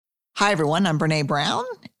Hi, everyone. I'm Brené Brown,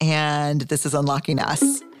 and this is Unlocking Us.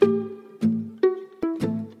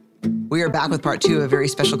 We are back with part 2 of a very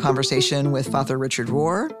special conversation with Father Richard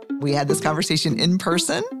Rohr. We had this conversation in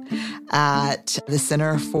person at the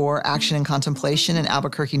Center for Action and Contemplation in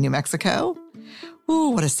Albuquerque, New Mexico. Ooh,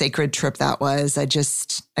 what a sacred trip that was.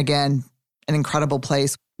 Again, an incredible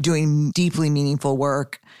place, doing deeply meaningful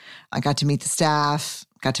work. I got to meet the staff,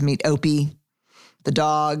 got to meet Opie, the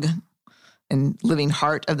dog, and living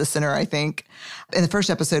heart of the center, I think. In the first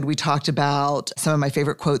episode, we talked about some of my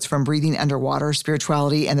favorite quotes from Breathing Underwater,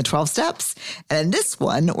 Spirituality, and the 12 Steps. And in this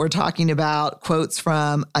one, we're talking about quotes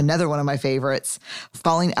from another one of my favorites,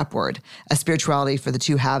 Falling Upward, A Spirituality for the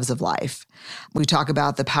Two Halves of Life. We talk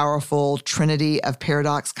about the powerful trinity of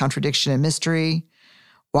paradox, contradiction, and mystery,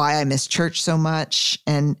 why I miss church so much,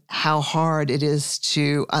 and how hard it is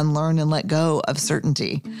to unlearn and let go of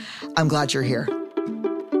certainty. I'm glad you're here.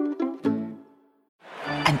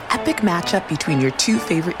 An epic matchup between your two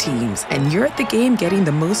favorite teams, and you're at the game getting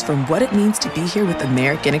the most from what it means to be here with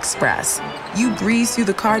American Express. You breeze through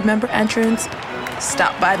the card member entrance,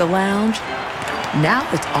 stop by the lounge. Now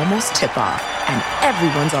it's almost tip-off, and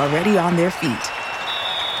everyone's already on their feet.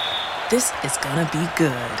 This is gonna be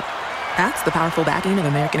good. That's the powerful backing of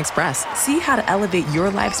American Express. See how to elevate your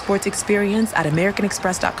live sports experience at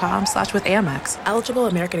americanexpress.com/withAmex. Eligible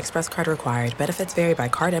American Express card required. Benefits vary by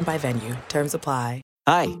card and by venue. Terms apply.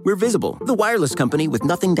 Hi, we're Visible, the wireless company with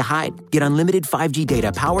nothing to hide. Get unlimited 5G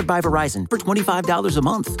data powered by Verizon for $25 a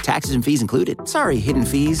month. Taxes and fees included. Sorry, hidden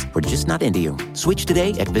fees. We're just not into you. Switch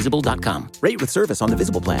today at Visible.com. Rate with service on the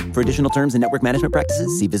Visible plan. For additional terms and network management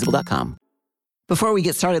practices, see Visible.com. Before we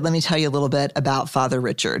get started, let me tell you a little bit about Father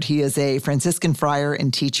Richard. He is a Franciscan friar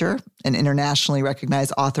and teacher, an internationally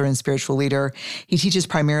recognized author and spiritual leader. He teaches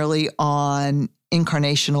primarily on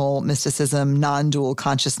incarnational mysticism, non-dual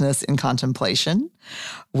consciousness, and contemplation,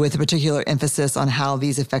 with a particular emphasis on how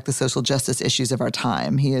these affect the social justice issues of our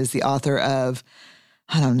time. He is the author of,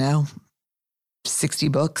 60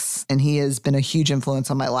 books, and he has been a huge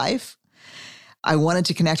influence on my life. I wanted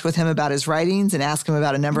to connect with him about his writings and ask him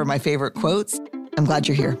about a number of my favorite quotes. I'm glad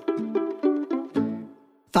you're here.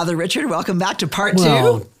 Father Richard, welcome back to part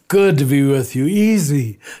 2. Good to be with you.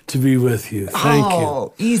 Easy to be with you. Thank you.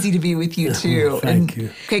 Oh, easy to be with you too. Thank you.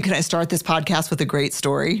 Okay, can I start this podcast with a great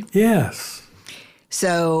story? Yes.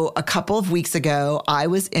 So a couple of weeks ago, I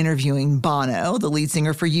was interviewing Bono, the lead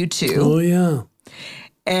singer for U2. Oh, yeah.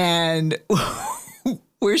 And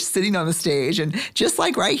we're sitting on the stage, and just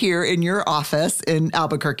like right here in your office in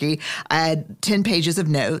Albuquerque, I had 10 pages of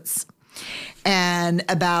notes. And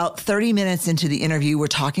about 30 minutes into the interview, we're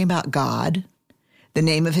talking about God. The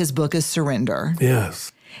name of his book is Surrender.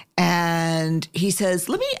 Yes. And he says,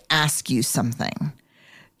 let me ask you something.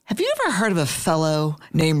 Have you ever heard of a fellow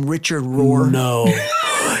named Richard Rohr? No.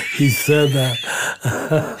 He said that.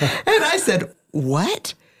 And I said,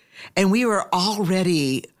 what? And we were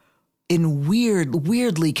already in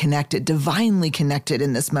weirdly connected, divinely connected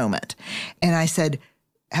in this moment. And I said,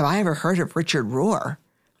 have I ever heard of Richard Rohr?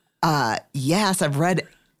 Yes, I've read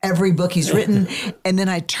every book he's written. And then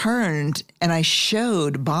I turned and I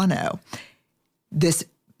showed Bono this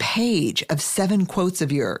page of 7 quotes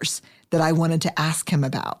of yours that I wanted to ask him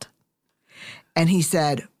about. And he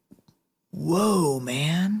said, whoa,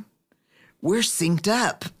 man, we're synced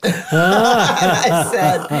up. And I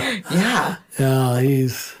said, yeah. Yeah,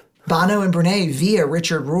 he's... Bono and Brené via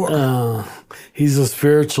Richard Rohr. He's a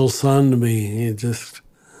spiritual son to me.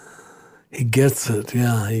 He gets it.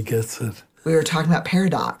 Yeah, he gets it. We were talking about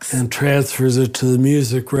paradox. And transfers it to the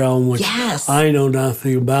music realm, which I know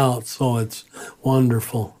nothing about, so it's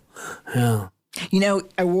wonderful. Yeah. You know,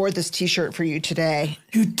 I wore this T-shirt for you today.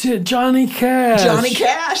 You did, Johnny Cash. Johnny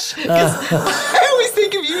Cash. I always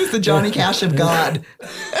think of you as the Johnny Cash of God.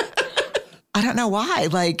 I don't know why.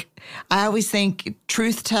 Like, I always think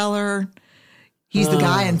truth teller. He's the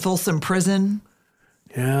guy in Folsom Prison.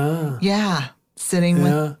 Yeah. Yeah. Sitting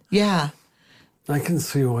with. Yeah. I can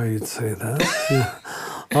see why you'd say that. Yeah.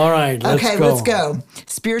 All right, let's go. Okay, let's go.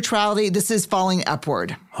 Spirituality, this is Falling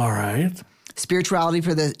Upward. All right. Spirituality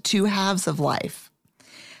for the two halves of life.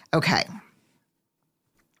 Okay.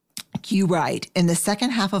 You write, in the second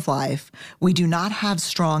half of life, we do not have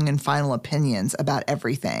strong and final opinions about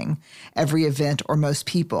everything, every event, or most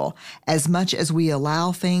people, as much as we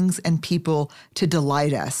allow things and people to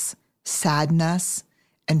delight us, sadden us,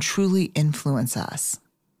 and truly influence us.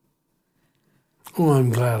 Oh, I'm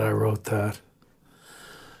glad I wrote that.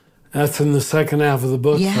 That's in the second half of the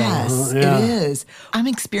book. Yes, Yeah. It is. I'm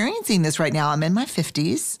experiencing this right now. I'm in my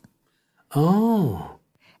 50s. Oh.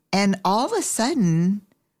 And all of a sudden,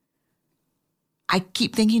 I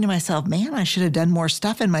keep thinking to myself, man, I should have done more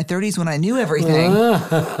stuff in my 30s when I knew everything.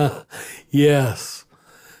 Yes,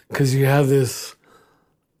 because you have this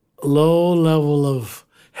low level of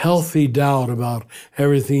healthy doubt about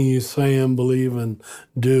everything you say and believe and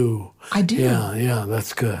do. I do. Yeah,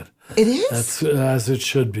 that's good. It is? That's as it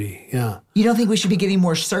should be, yeah. You don't think we should be getting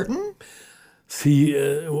more certain? See,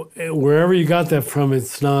 wherever you got that from,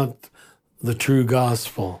 it's not the true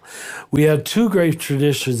gospel. We had two great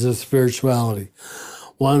traditions of spirituality.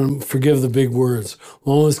 One, forgive the big words.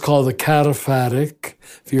 One was called the cataphatic,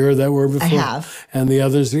 if you heard that word before. I have. And the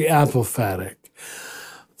other is the apophatic.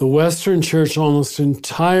 The Western Church almost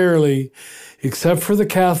entirely, except for the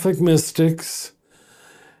Catholic mystics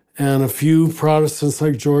and a few Protestants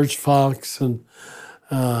like George Fox and,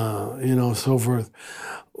 so forth,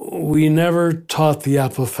 we never taught the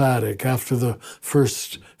apophatic after the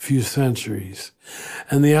first few centuries.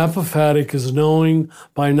 And the apophatic is knowing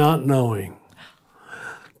by not knowing,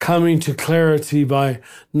 coming to clarity by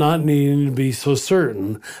not needing to be so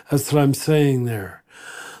certain. That's what I'm saying there.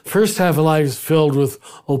 First half of life is filled with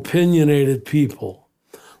opinionated people,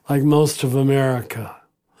 like most of America.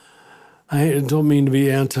 I don't mean to be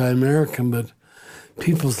anti-American, but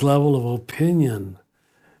people's level of opinion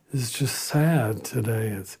is just sad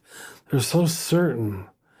today. They're so certain,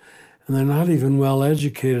 and they're not even well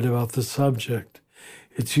educated about the subject.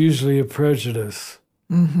 It's usually a prejudice.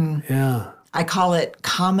 Mm-hmm. Yeah. I call it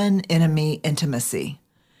common enemy intimacy.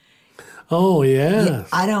 Oh, yes. Yeah,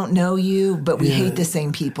 I don't know you, but we hate the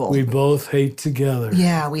same people. We both hate together.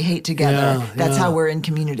 Yeah, we hate together. That's how we're in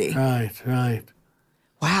community. Right.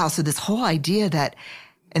 Wow, so this whole idea that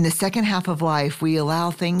in the second half of life, we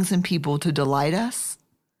allow things and people to delight us,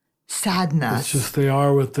 sadden us. It's just they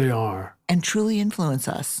are what they are. And truly influence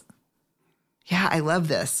us. Yeah, I love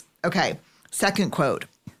this. Okay, second quote.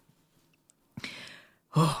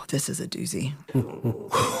 Oh, this is a doozy.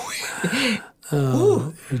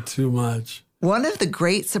 You're too much. One of the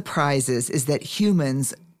great surprises is that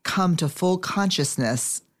humans come to full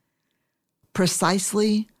consciousness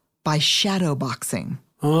precisely by shadowboxing.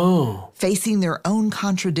 Oh. Facing their own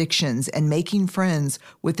contradictions and making friends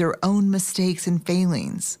with their own mistakes and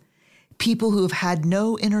failings. People who have had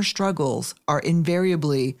no inner struggles are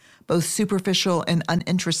invariably both superficial and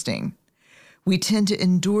uninteresting. We tend to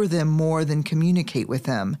endure them more than communicate with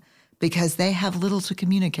them because they have little to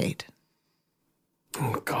communicate.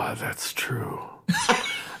 Oh, God, that's true.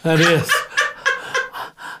 That is.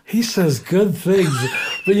 He says good things.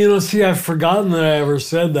 But, I've forgotten that I ever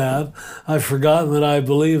said that. I've forgotten that I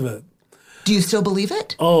believe it. Do you still believe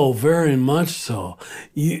it? Oh, very much so.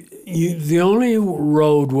 The only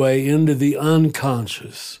roadway into the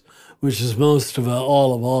unconscious, which is most of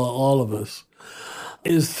all of us,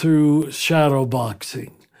 is through shadow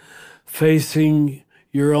boxing, facing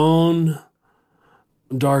your own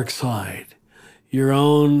dark side, your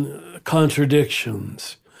own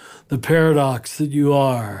contradictions, the paradox that you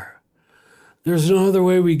are. There's no other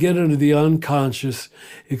way we get into the unconscious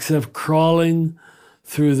except crawling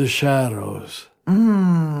through the shadows.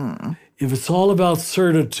 If it's all about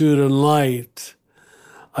certitude and light,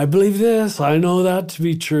 I believe this, I know that to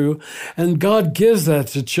be true, and God gives that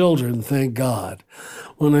to children, thank God.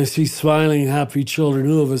 When I see smiling, happy children,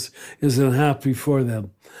 who of us isn't happy for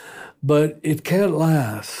them? But it can't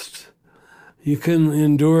last. You can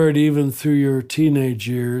endure it even through your teenage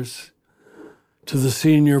years, to the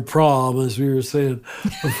senior prom, as we were saying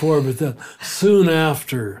before, but then soon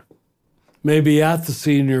after, maybe at the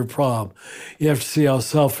senior prom, you have to see how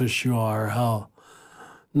selfish you are, how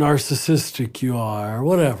narcissistic you are, or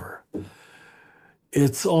whatever.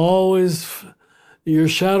 It's always, your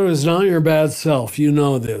shadow is not your bad self. You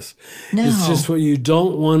know this. No. It's just what you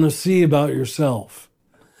don't want to see about yourself.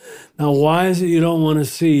 Now, why is it you don't want to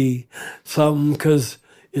see something? Because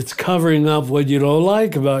it's covering up what you don't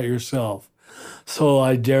like about yourself. So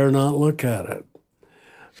I dare not look at it.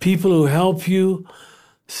 People who help you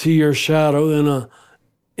see your shadow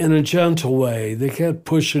in a gentle way. They can't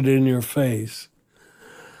push it in your face.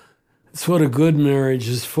 It's what a good marriage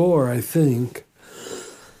is for, I think.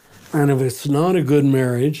 And if it's not a good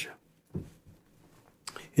marriage,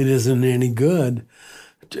 it isn't any good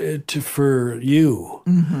for you.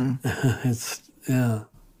 Mm-hmm.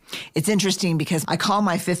 It's interesting because I call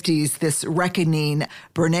my 50s this reckoning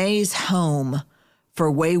Brené's home for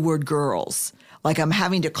wayward girls. Like I'm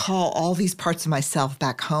having to call all these parts of myself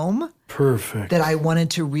back home. Perfect. That I wanted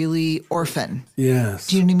to really orphan. Yes.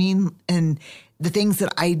 Do you know what I mean? And the things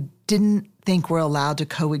that I didn't think were allowed to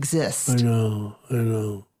coexist. I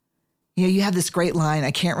know. You have this great line.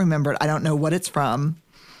 I can't remember it. I don't know what it's from.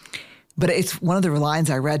 But it's one of the lines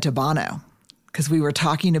I read to Bono because we were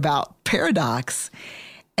talking about paradox.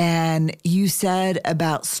 And you said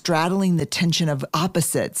about straddling the tension of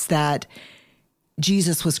opposites, that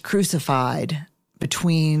Jesus was crucified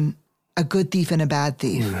between a good thief and a bad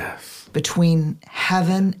thief, Yes. between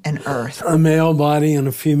heaven and earth. A male body and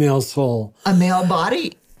a female soul. A male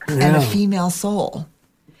body and a female soul.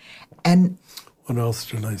 And what else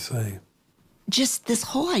did I say? just this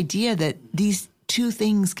whole idea that these two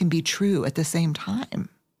things can be true at the same time.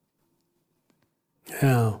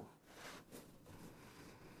 Yeah.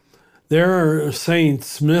 There are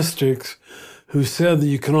saints, mystics, who said that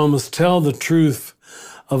you can almost tell the truth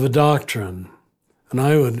of a doctrine, and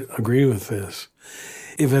I would agree with this,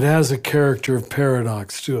 if it has a character of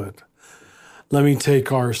paradox to it. Let me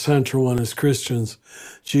take our central one as Christians,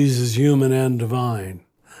 Jesus human and divine.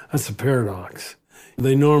 That's a paradox.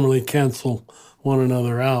 They normally cancel one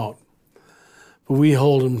another out, but we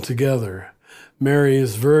hold them together. Mary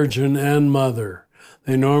is virgin and mother.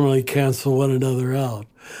 They normally cancel one another out.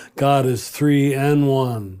 God is three and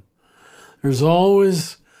one. There's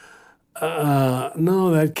always,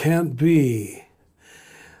 no, that can't be.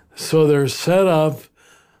 So they're set up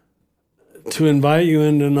to invite you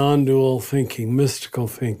into non-dual thinking, mystical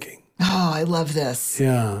thinking. Oh, I love this.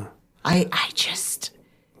 Yeah. I just...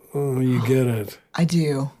 Oh, you get it. I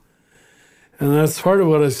do. And that's part of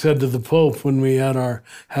what I said to the Pope when we had our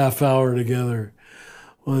half hour together,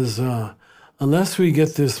 was unless we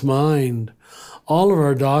get this mind, all of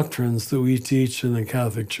our doctrines that we teach in the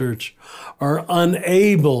Catholic Church are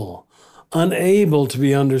unable to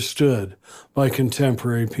be understood by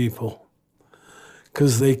contemporary people,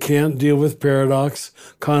 because they can't deal with paradox,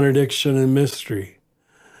 contradiction, and mystery.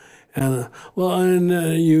 And,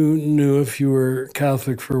 you knew, if you were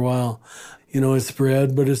Catholic for a while, it's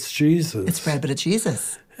bread, but it's Jesus. It's bread, but it's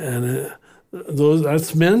Jesus. And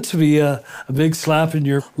that's meant to be a big slap in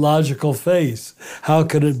your logical face. How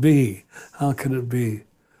could it be? How could it be?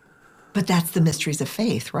 But that's the mysteries of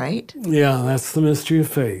faith, right? Yeah, that's the mystery of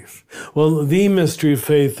faith. Well, the mystery of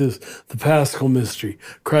faith is the Paschal mystery.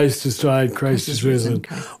 Christ has died, Christ is risen.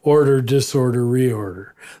 Order, disorder,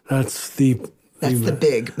 reorder. That's the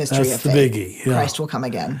big mystery of faith. That's the biggie. Yeah. Christ will come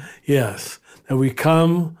again. Yes. And we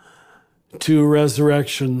come to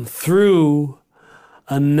resurrection through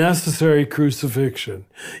a necessary crucifixion.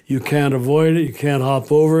 You can't avoid it. You can't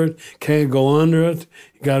hop over it. Can't go under it.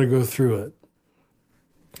 You got to go through it.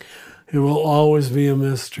 It will always be a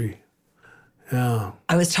mystery. Yeah.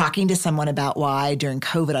 I was talking to someone about why during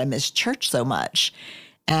COVID I missed church so much.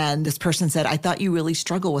 And this person said, I thought you really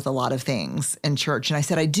struggle with a lot of things in church. And I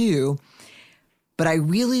said, I do, but I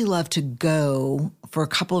really love to go for a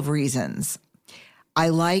couple of reasons. I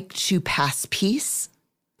like to pass peace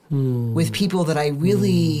with people that I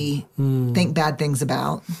really think bad things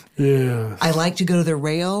about. Yes. I like to go to the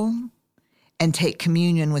rail and take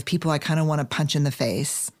communion with people I kind of want to punch in the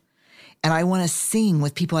face. And I want to sing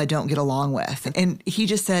with people I don't get along with. And he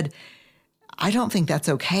just said, I don't think that's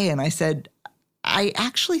okay. And I said, I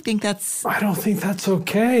actually think that's... I don't think that's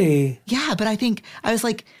okay. Yeah, but I was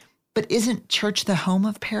like, but isn't church the home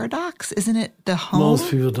of paradox? Isn't it the home?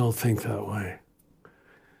 Most people don't think that way.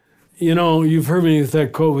 You've heard me with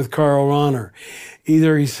that quote with Karl Rahner.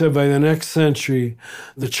 Either he said by the next century,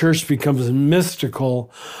 the church becomes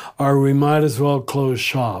mystical, or we might as well close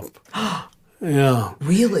shop. Yeah.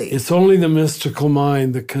 Really? It's only the mystical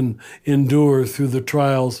mind that can endure through the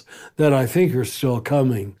trials that I think are still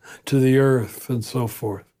coming to the earth and so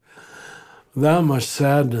forth. That much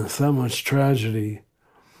sadness, that much tragedy.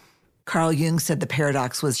 Carl Jung said the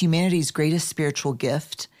paradox was humanity's greatest spiritual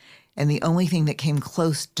gift and the only thing that came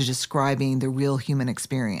close to describing the real human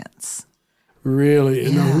experience. Really?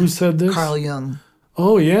 Yeah. And who said this? Carl Jung.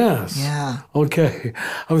 Oh, yes. Yeah. Okay.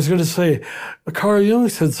 I was going to say, Carl Jung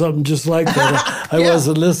said something just like that. I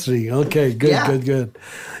wasn't listening. Okay, good, good.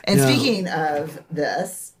 And speaking of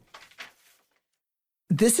this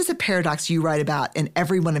is a paradox you write about in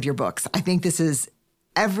every one of your books. I think this is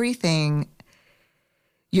everything.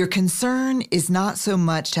 Your concern is not so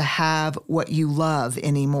much to have what you love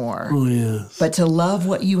anymore, but to love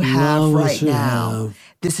what you have right now.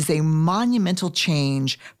 This is a monumental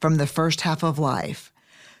change from the first half of life.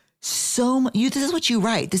 This is what you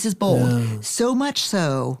write. This is bold. Yeah. So much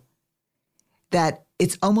so that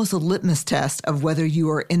it's almost a litmus test of whether you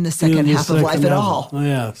are in the second half of life at all.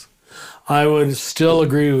 Yes. I would still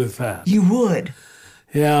agree with that. You would.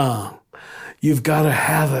 Yeah. You've got to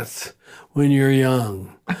have it when you're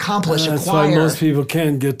young. Accomplish, That's acquire. why most people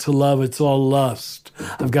can't get to love. It's all lust.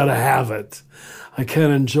 I've got to have it. I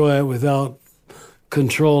can't enjoy it without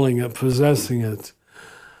controlling it, possessing it.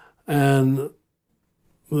 And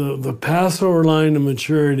the Passover line to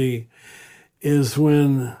maturity is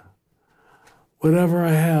when whatever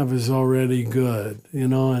I have is already good. You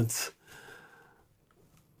know,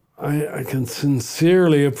 I can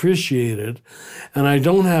sincerely appreciate it, and I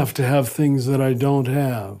don't have to have things that I don't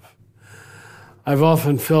have. I've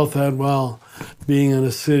often felt that while being in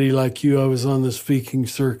a city like you. I was on the speaking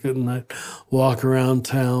circuit, and I'd walk around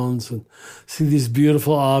towns and see these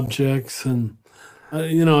beautiful objects. And,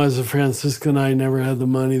 as a Franciscan, I never had the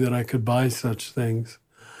money that I could buy such things.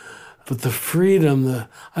 But the freedom,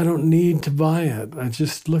 I don't need to buy it. I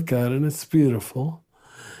just look at it, and it's beautiful,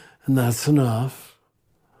 and that's enough.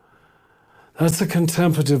 That's a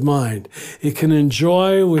contemplative mind. It can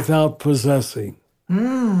enjoy without possessing.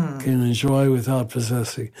 It can enjoy without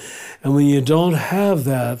possessing. And when you don't have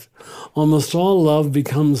that, almost all love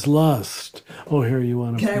becomes lust. Oh, here, you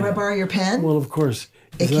want to... Can I borrow your pen? Well, of course.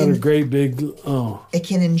 Is that a great big... Oh. It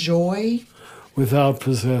can enjoy... without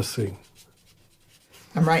possessing.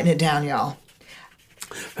 I'm writing it down, y'all.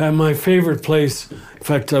 And my favorite place, in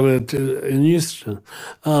fact, I went in Houston,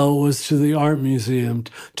 was to the art museum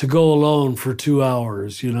to go alone for 2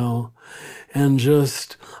 hours, and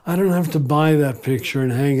just, I don't have to buy that picture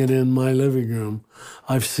and hang it in my living room.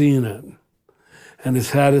 I've seen it, and it's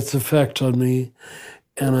had its effect on me,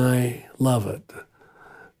 and I love it.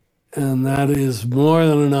 And that is more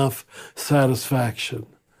than enough satisfaction.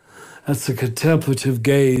 That's a contemplative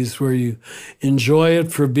gaze where you enjoy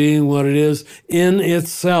it for being what it is in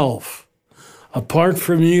itself, apart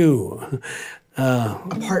from you.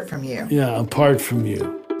 Apart from you. Yeah, apart from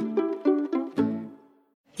you.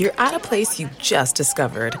 You're at a place you just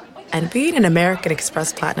discovered. And being an American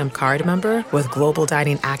Express Platinum card member with Global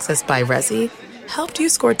Dining Access by Resi helped you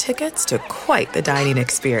score tickets to quite the dining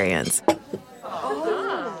experience.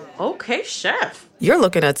 Oh, okay, chef. You're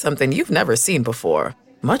looking at something you've never seen before,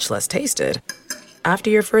 much less tasted. After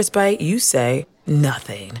your first bite, you say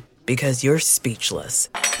nothing because you're speechless.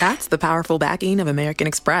 That's the powerful backing of American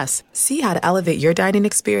Express. See how to elevate your dining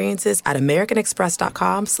experiences at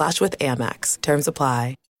americanexpress.com/withAmex. Terms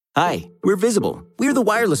apply. Hi, we're Visible. We're the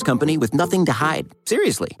wireless company with nothing to hide.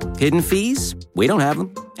 Seriously. Hidden fees? We don't have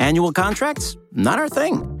them. Annual contracts? Not our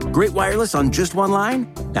thing. Great wireless on just one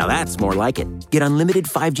line? Now that's more like it. Get unlimited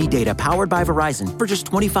 5G data powered by Verizon for just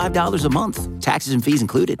 $25 a month. Taxes and fees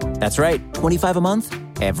included. That's right, $25 a month,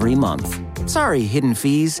 every month. Sorry, hidden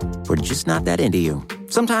fees. We're just not that into you.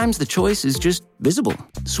 Sometimes the choice is just Visible.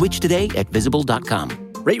 Switch today at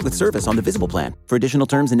Visible.com. Rate with service on the Visible plan. For additional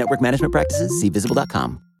terms and network management practices, see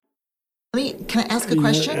Visible.com. Can I ask a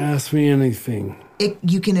question? Ask me anything.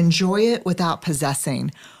 You can enjoy it without possessing.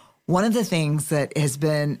 One of the things that has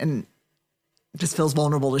been, and just feels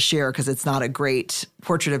vulnerable to share because it's not a great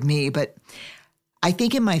portrait of me, but I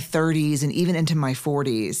think in my 30s and even into my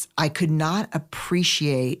 40s, I could not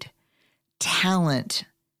appreciate talent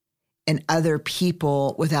in other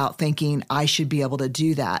people without thinking I should be able to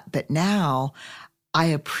do that. But now I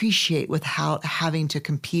appreciate without having to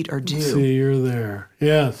compete or do. See, you're there.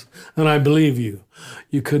 Yes. And I believe you.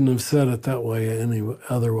 You couldn't have said it that way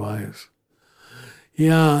otherwise.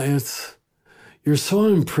 Yeah, you're so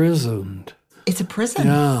imprisoned. It's a prison.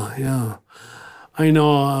 Yeah. I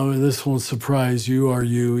know this won't surprise you or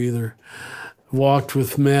you either. Walked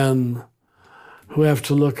with men who have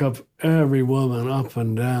to look up every woman up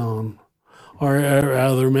and down, or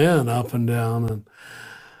other men up and down,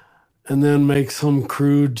 and then make some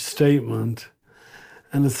crude statement.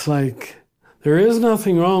 And it's like, there is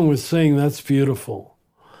nothing wrong with saying that's beautiful,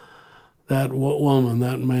 that woman,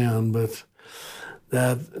 that man, but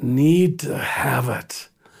that need to have it.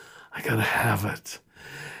 I gotta have it.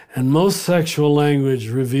 And most sexual language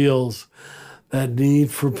reveals that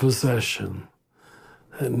need for possession,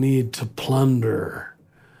 that need to plunder.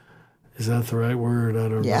 Is that the right word? I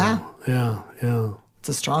don't know. Yeah. It's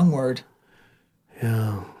a strong word.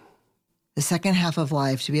 Yeah. The second half of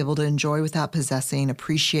life, to be able to enjoy without possessing,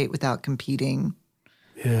 appreciate without competing.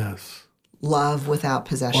 Yes. Love without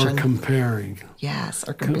possession. Or comparing. Yes,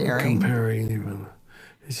 or comparing. Comparing even.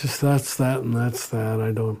 It's just that's that and that's that.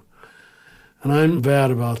 And I'm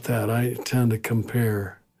bad about that. I tend to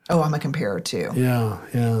compare. Oh, I'm a comparer too. Yeah.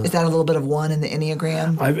 Is that a little bit of one in the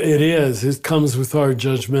Enneagram? It is. It comes with our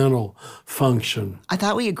judgmental function. I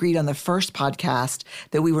thought we agreed on the first podcast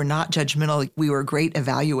that we were not judgmental. We were great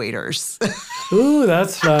evaluators. Ooh,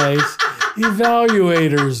 that's nice.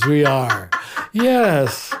 Evaluators we are.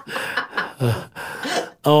 Yes.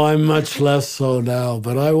 I'm much less so now,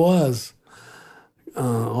 but I was.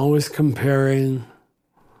 Always comparing.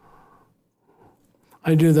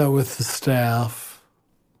 I do that with the staff.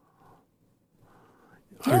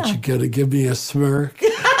 Yeah. Aren't you going to give me a smirk?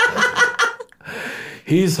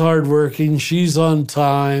 He's hardworking. She's on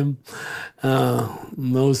time.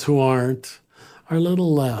 Those who aren't are a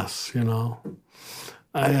little less, you know.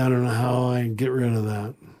 I don't know how I get rid of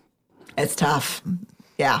that. It's tough.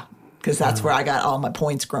 Yeah, because that's where I got all my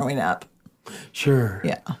points growing up. Sure.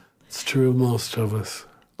 Yeah. It's true of most of us.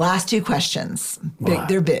 Last two questions. Big,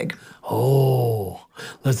 they're big. Oh,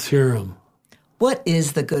 let's hear them. What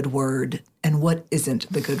is the good word and what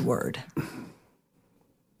isn't the good word?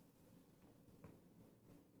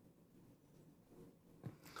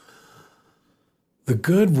 The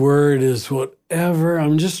good word is whatever,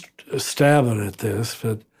 I'm just stabbing at this,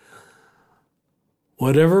 but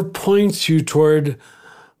whatever points you toward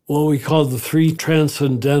what we call the three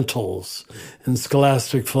transcendentals in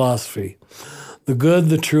scholastic philosophy: the good,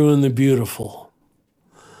 the true, and the beautiful.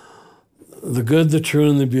 The good, the true,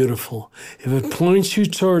 and the beautiful. If it points you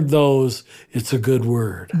toward those, it's a good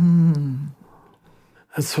word.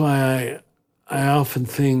 That's why I often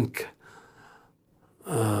think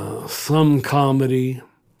some comedy,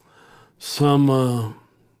 some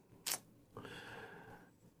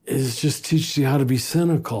is just teaches you how to be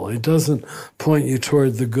cynical. It doesn't point you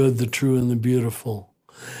toward the good, the true, and the beautiful.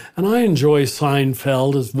 And I enjoy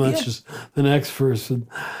Seinfeld as much as the next person,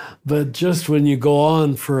 but just when you go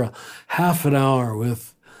on for a half an hour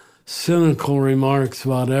with cynical remarks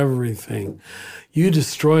about everything, you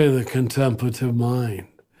destroy the contemplative mind.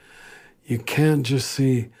 You can't just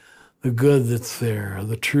see the good that's there,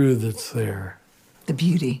 the true that's there. The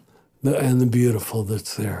beauty. And the beautiful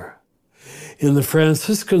that's there. In the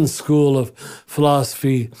Franciscan school of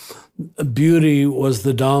philosophy, beauty was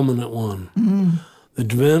the dominant one. The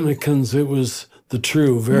Dominicans, it was the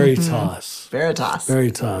true, veritas. Veritas.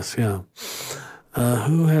 Veritas, yeah.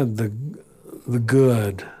 Who had the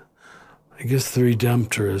good? I guess the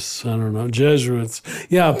Redemptorists, I don't know. Jesuits.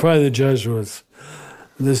 Yeah, probably the Jesuits.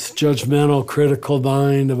 This judgmental, critical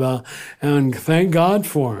mind about, and thank God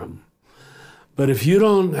for them. But if you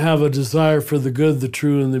don't have a desire for the good, the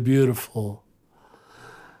true, and the beautiful,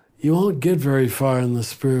 you won't get very far in the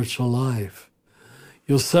spiritual life.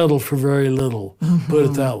 You'll settle for very little, put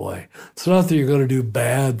it that way. It's not that you're going to do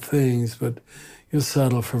bad things, but you'll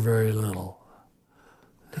settle for very little.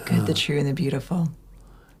 The good, the true, and the beautiful.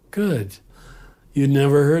 Good. You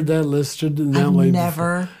never heard that listed in that way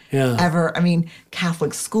Never, ever. I mean,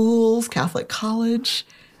 Catholic schools, Catholic college,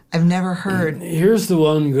 I've never heard. Here's the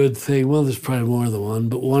one good thing. Well, there's probably more than one,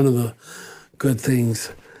 but one of the good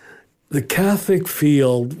things. The Catholic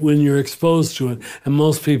field, when you're exposed to it, and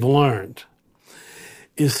most people aren't,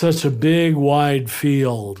 is such a big, wide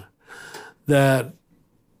field that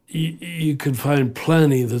you can find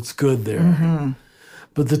plenty that's good there.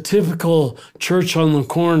 But the typical church on the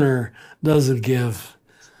corner doesn't give.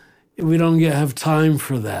 We don't have time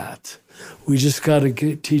for that. We just got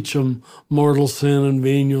to teach them mortal sin and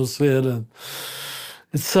venial sin. And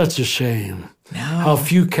it's such a shame how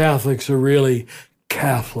few Catholics are really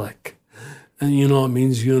Catholic. And you know it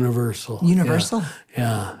means universal. Universal?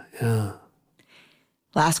 Yeah.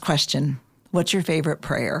 Last question. What's your favorite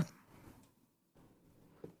prayer?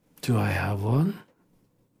 Do I have one?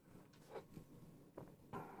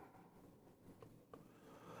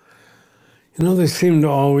 You know, they seem to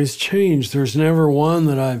always change. There's never one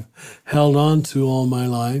that I've held on to all my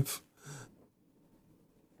life.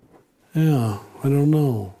 Yeah, I don't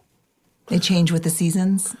know. They change with the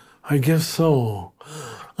seasons? I guess so.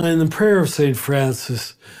 And the prayer of St.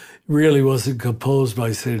 Francis really wasn't composed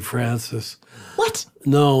by St. Francis. What?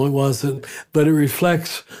 No, it wasn't. But it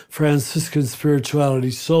reflects Franciscan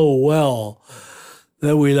spirituality so well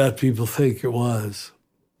that we let people think it was.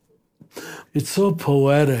 It's so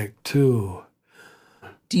poetic, too.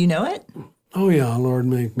 Do you know it? Oh, yeah, Lord,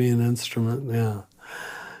 make me an instrument, yeah.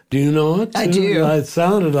 Do you know it, too? I do. It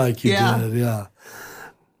sounded like you did, yeah.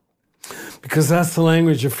 Because that's the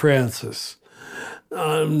language of Francis.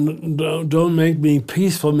 Don't make me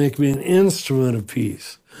peaceful, make me an instrument of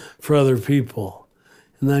peace for other people.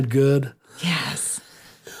 Isn't that good? Yes.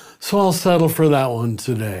 So I'll settle for that one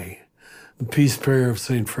today. The Peace Prayer of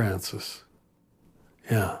St. Francis.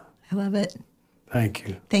 Yeah. I love it. Thank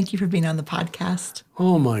you. Thank you for being on the podcast.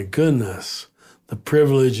 Oh, my goodness. The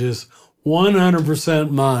privilege is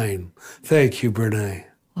 100% mine. Thank you, Brené.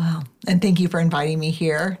 Wow. And thank you for inviting me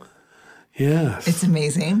here. Yes. It's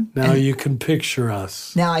amazing. Now you can picture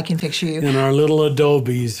us. Now I can picture you. In our little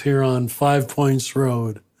adobes here on 5 Points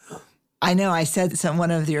Road. I know. I said,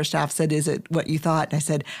 one of your staff said, is it what you thought? And I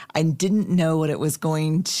said, I didn't know what it was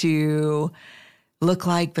going to look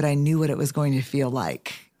like, but I knew what it was going to feel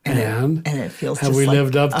like. And it feels have just we like,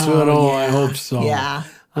 lived up to it? Oh, yeah. I hope so. Yeah.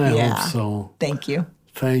 I hope so. Thank you.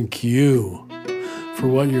 Thank you for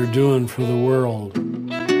what you're doing for the world.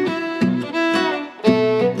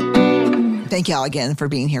 Thank y'all again for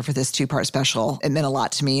being here for this 2-part special. It meant a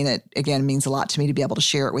lot to me, and it, again, means a lot to me to be able to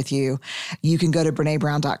share it with you. You can go to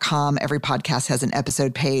BrenéBrown.com. Every podcast has an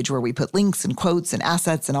episode page where we put links and quotes and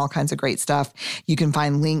assets and all kinds of great stuff. You can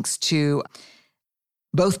find links to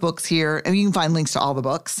both books here, and you can find links to all the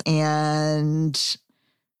books. And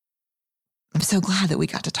I'm so glad that we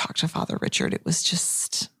got to talk to Father Richard. It was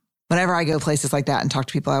just, whenever I go places like that and talk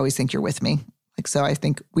to people, I always think you're with me. So I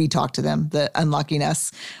think we talked to them, the Unlocking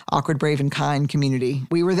Us, Awkward, Brave, and Kind community.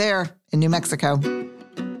 We were there in New Mexico.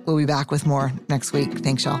 We'll be back with more next week.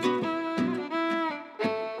 Thanks, y'all.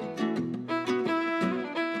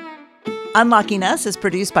 Unlocking Us is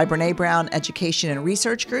produced by Brené Brown Education and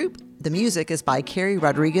Research Group. The music is by Carrie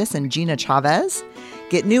Rodriguez and Gina Chavez.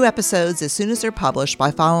 Get new episodes as soon as they're published by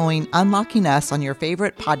following Unlocking Us on your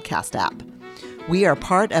favorite podcast app. We are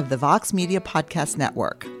part of the Vox Media Podcast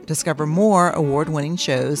Network. Discover more award-winning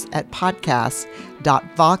shows at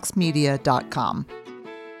podcast.voxmedia.com.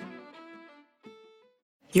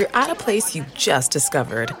 You're at a place you just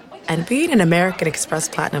discovered. And being an American Express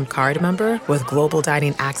Platinum card member with global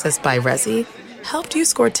dining access by Resi helped you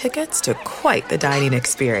score tickets to quite the dining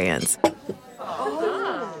experience.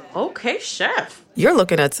 Oh, okay, chef. You're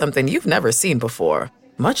looking at something you've never seen before,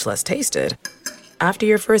 much less tasted. After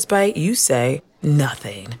your first bite, you say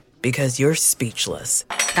nothing because you're speechless.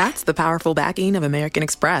 That's the powerful backing of American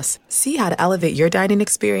Express. See how to elevate your dining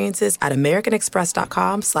experiences at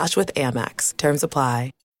americanexpress.com/withAmex. Terms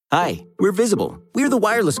apply. Hi, we're Visible. We're the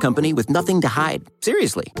wireless company with nothing to hide.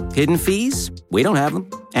 Seriously. Hidden fees? We don't have them.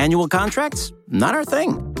 Annual contracts? Not our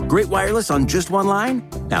thing. Great wireless on just one line?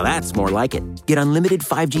 Now that's more like it. Get unlimited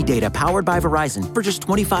 5G data powered by Verizon for just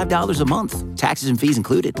 $25 a month. Taxes and fees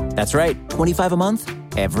included. That's right, $25 a month,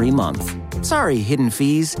 every month. Sorry, hidden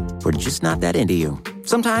fees. We're just not that into you.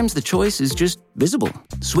 Sometimes the choice is just Visible.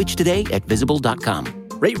 Switch today at Visible.com.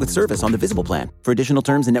 Rate with service on the Visible plan. For additional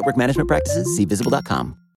terms and network management practices, see Visible.com.